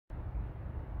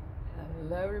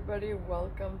Hello everybody,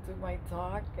 welcome to my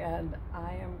talk, and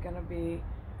I am gonna be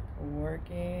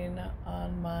working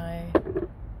on my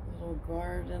little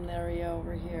garden area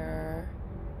over here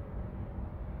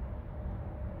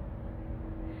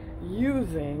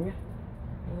using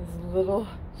this little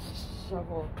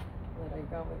shovel that I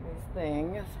got with these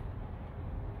things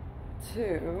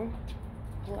to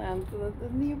plant the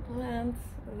new plants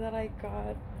that I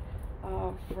got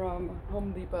from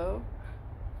Home Depot.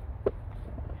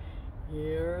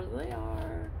 Here they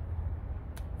are.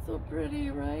 So pretty,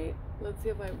 right? Let's see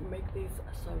if I make these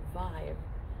survive.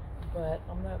 But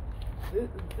I'm not.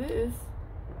 This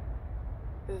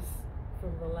is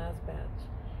from the last batch.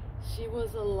 She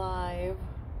was alive.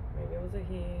 Maybe it was a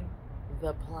he.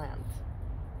 The plant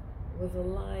was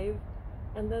alive.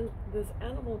 And then this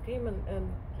animal came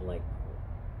and like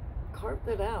carved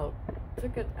it out.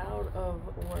 Took it out of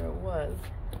where it was.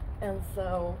 And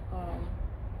so,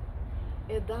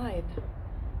 it died,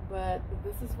 but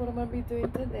this is what I'm going to be doing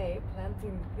today,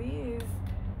 planting these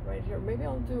right here. Maybe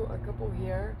I'll do a couple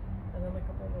here and then a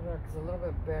couple over there because it's a little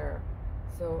bit bare.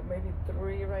 So maybe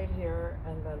 3 right here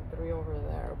and then 3 over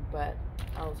there, but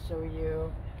I'll show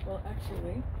you. Well,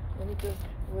 actually, let me just,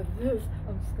 with this,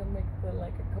 I'm just going to make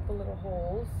like a couple little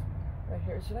holes right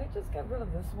here. Should I just get rid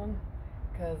of this one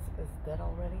because it's dead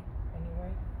already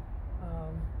anyway? I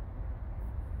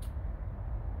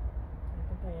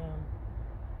think I am.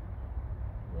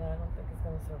 Yeah, I don't think it's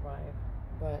gonna survive,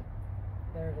 but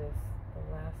there it is, the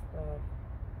last of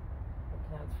the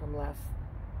plants from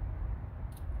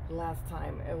last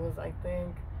time. It was, I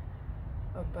think,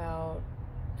 about,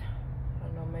 I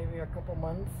don't know, maybe a couple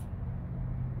months.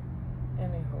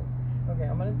 Anywho, okay,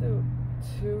 I'm gonna do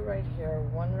 2 right here,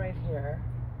 1 right here,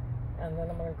 and then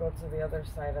I'm gonna go to the other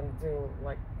side and do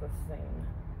like the same.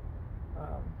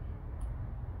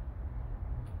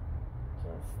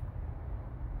 Just,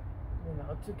 you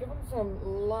know, to give them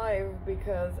some life,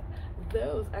 because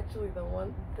those, actually the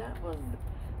one,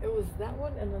 it was that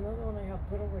one and another one I have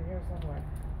put over here somewhere.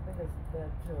 I think it's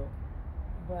dead too.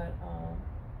 But, no,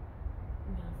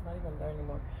 it's not even there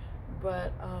anymore.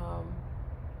 But,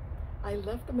 I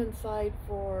left them inside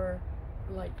for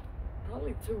like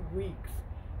probably 2 weeks.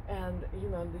 And, you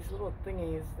know, these little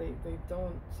thingies, they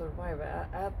don't survive.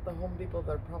 At the Home Depot,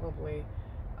 they're probably,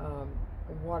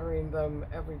 watering them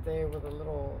every day with the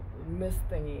little mist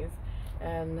thingies,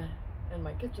 and in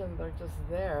my kitchen they're just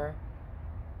there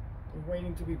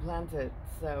waiting to be planted.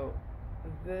 So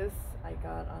this I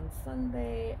got on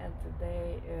Sunday and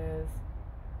today is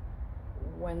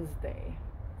Wednesday,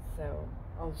 so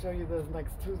I'll show you this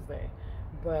next Tuesday,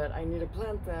 but I need to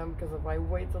plant them because if I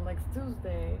wait till next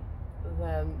Tuesday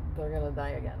then they're gonna die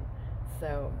again.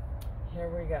 So here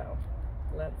we go,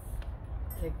 let's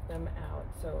take them out.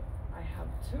 So I have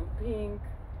 2 pink,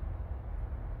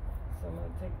 so I'm going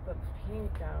to take the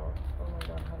pink out. Oh my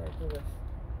god, how do I do this?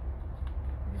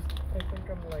 I think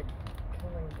I'm like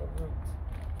killing the root.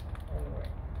 Anyway,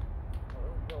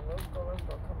 let's go,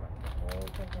 come on.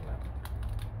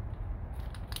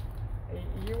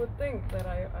 You would think that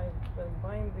I've been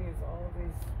buying these all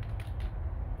these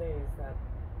days that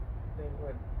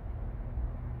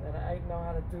I know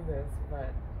how to do this,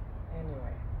 but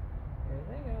anyway, here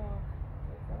they go.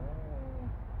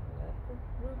 Let the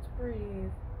roots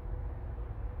breathe.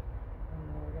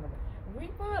 And we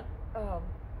bought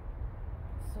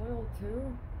soil too,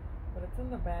 but it's in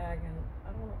the bag and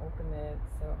I don't want to open it,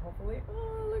 so hopefully,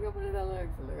 oh, look how pretty that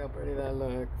looks. Look how pretty that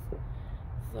looks.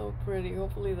 So pretty.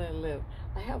 Hopefully they live.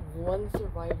 I have 1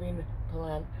 surviving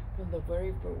plant from the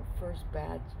very first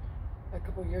batch a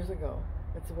couple years ago.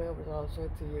 It's way over there. I'll show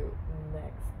it to you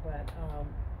next, but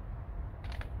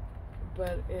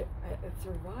it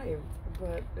survived.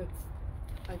 But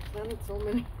I planted so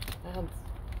many plants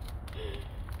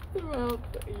throughout,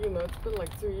 you know, it's been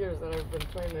like 2 years that I've been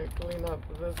trying to clean up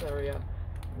this area,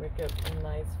 make it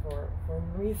nice for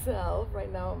myself.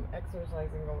 Right now I'm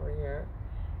exercising over here.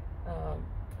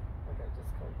 Okay,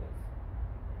 just close this.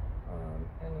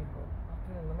 Anywho, I'll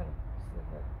put it in the middle, see if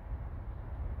it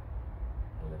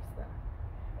lifts that.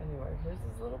 Anyway, here's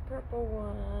this little purple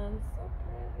one, so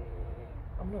pretty.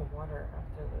 I'm gonna water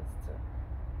after this too.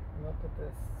 I'm gonna put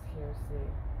this here, see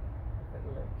if it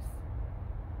lifts.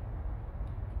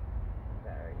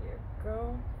 There you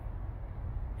go.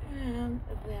 And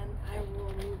then I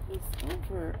will move this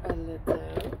over a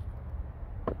little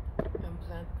and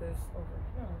plant this over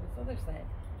here on this other side.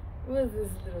 What is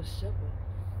this little shovel?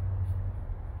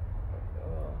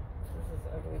 Oh, this is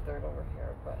ugly dirt over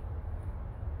here, but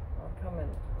I'll come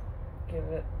and give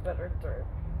it better dirt.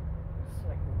 It's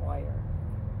like wire.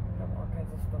 I have all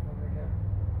kinds of stuff over here.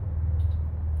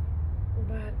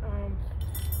 But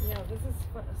yeah, this is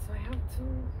fun. So I have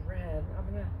two red. I'm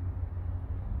gonna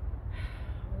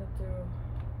do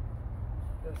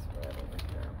this red over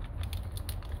here.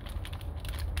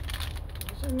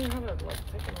 I wish I knew how to like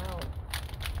take them out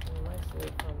nicely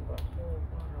from the whole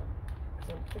bottom. Cause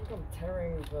I think I'm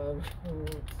tearing the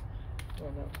roots.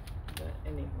 Well, no, but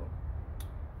anywho,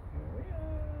 here we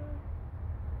are.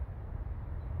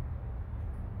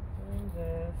 Doing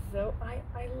this. So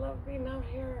I love being out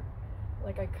here.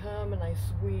 Like I come and I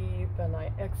sweep and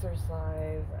I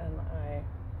exercise and I,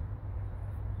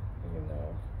 you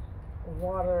know,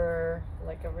 water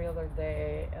like every other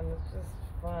day, and it's just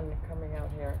fun coming out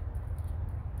here.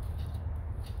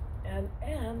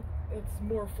 And it's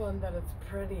more fun that it's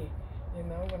pretty, you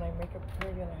know, when I make it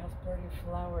pretty and it has pretty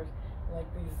flowers, like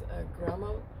these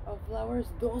grandma flowers.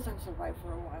 Those have survived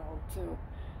for a while too.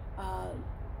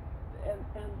 And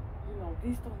you know,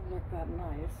 these don't look that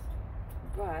nice,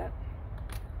 but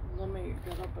let me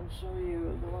get up and show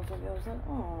you the ones on the other side.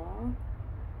 Aww,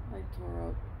 I tore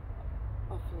up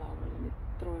a flower. Let me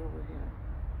throw it over here.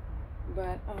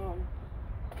 But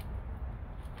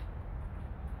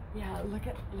yeah, look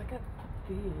at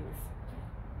these.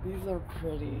 These are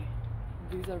pretty.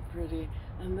 These are pretty.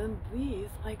 And then these,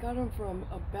 I got them from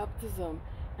a baptism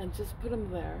and just put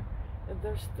them there. And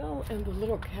they're still in the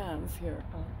little cans here.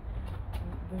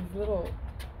 These little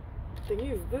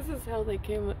thingies. This is how they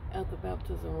came at the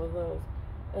baptism with those.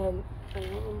 And I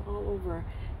have them all over.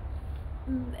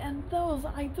 And those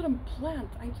I didn't plant.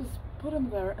 I just put them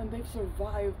there, and they've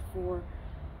survived for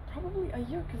probably a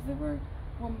year because they were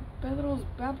Juan Pedro's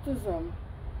baptism,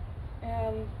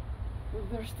 and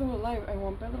they're still alive. And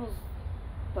Juan Pedro's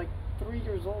like 3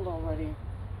 years old already,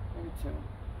 maybe 2,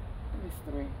 maybe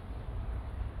 3.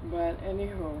 But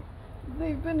anywho,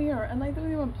 they've been here, and I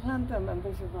didn't even plant them, and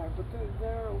they survived. But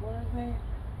they're what are they?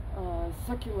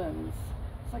 Succulents.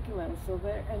 So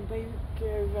they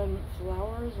give them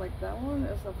flowers. Like that one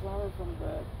is a flower from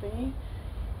the thingy.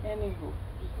 Anywho,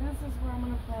 this is where I'm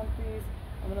gonna plant these.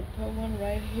 I'm gonna put one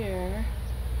right here,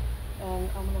 and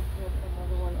I'm gonna put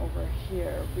another one over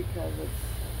here because it's,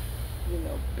 you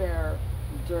know, bare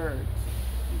dirt.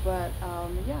 But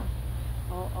yeah,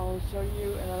 I'll show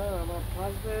you another one. I'm gonna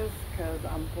pause this because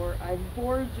I've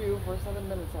bored you for 7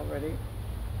 minutes already.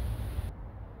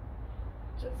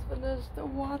 Just finished the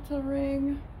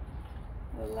watering,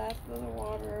 the last of the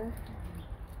water,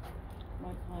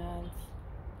 my plants.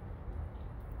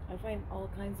 I find all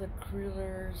kinds of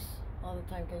critters all the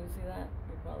time. Can you see that?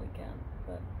 You probably can,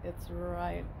 but it's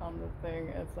right on the thing.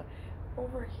 It's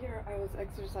over here. I was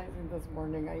exercising this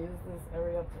morning. I use this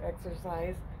area to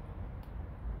exercise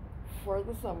for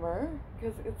the summer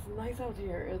because it's nice out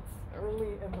here. It's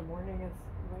early in the morning. It's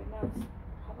right now. It's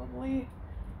probably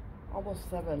almost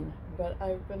 7, but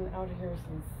I've been out here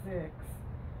since 6,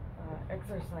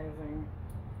 exercising.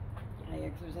 I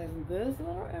exercise in this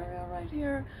little area right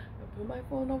here. I put my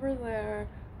phone over there,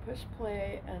 push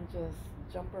play, and just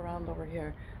jump around over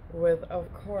here with,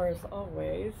 of course,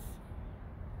 always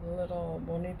little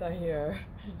Bonita here.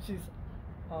 She's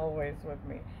always with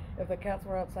me. If the cats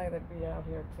were outside, they'd be out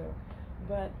here too.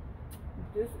 But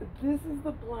this is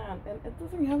the plant, and it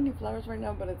doesn't have any flowers right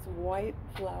now, but it's white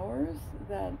flowers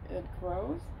that it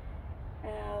grows,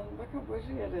 and look how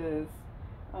bushy it is.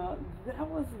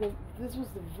 This was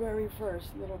the very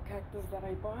first little cactus that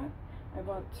I bought. I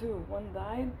bought 2. One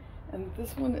died, and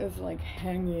this one is like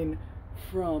hanging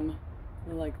from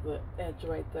like the edge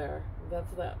right there.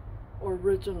 That's the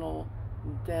original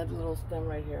dead little stem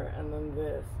right here, and then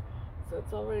this. So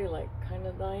it's already like kind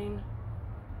of dying,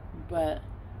 but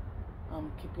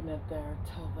I'm keeping it there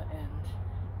till the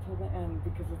end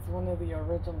because it's one of the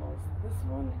originals. This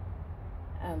one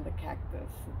and the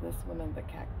cactus. This one and the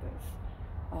cactus.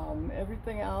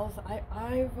 Everything else,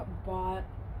 I've bought,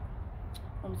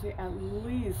 I'm saying, at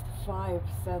least 5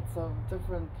 sets of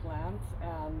different plants,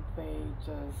 and they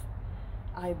just,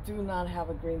 I do not have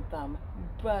a green thumb,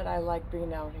 but I like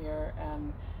being out here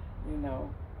and, you know,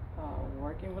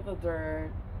 working with the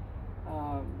dirt,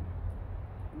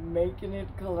 making it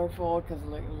colorful, because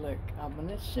look, I'm going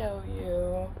to show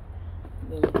you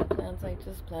the little plants I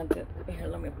just planted. Here,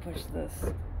 let me push this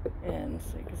in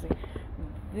so you can see.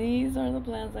 These are the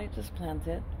plants I just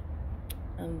planted,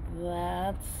 and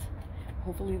that's,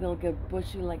 hopefully they'll get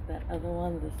bushy like that other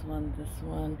one, this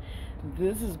one.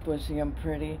 This is bushy and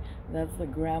pretty. That's the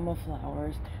grandma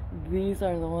flowers. These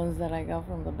are the ones that I got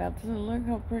from the baptism. Look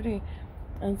how pretty.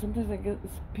 And sometimes I get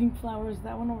pink flowers.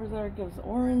 That one over there gives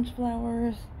orange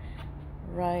flowers.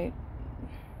 Right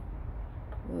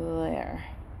there.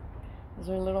 Those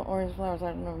are little orange flowers.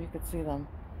 I don't know if you could see them.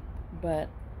 But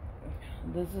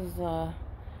this is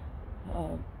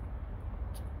I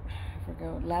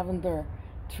forgot, lavender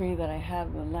tree that I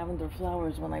had with lavender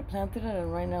flowers when I planted it,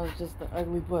 and right now it's just the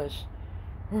ugly bush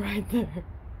right there.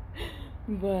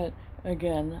 But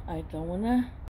again, I don't want to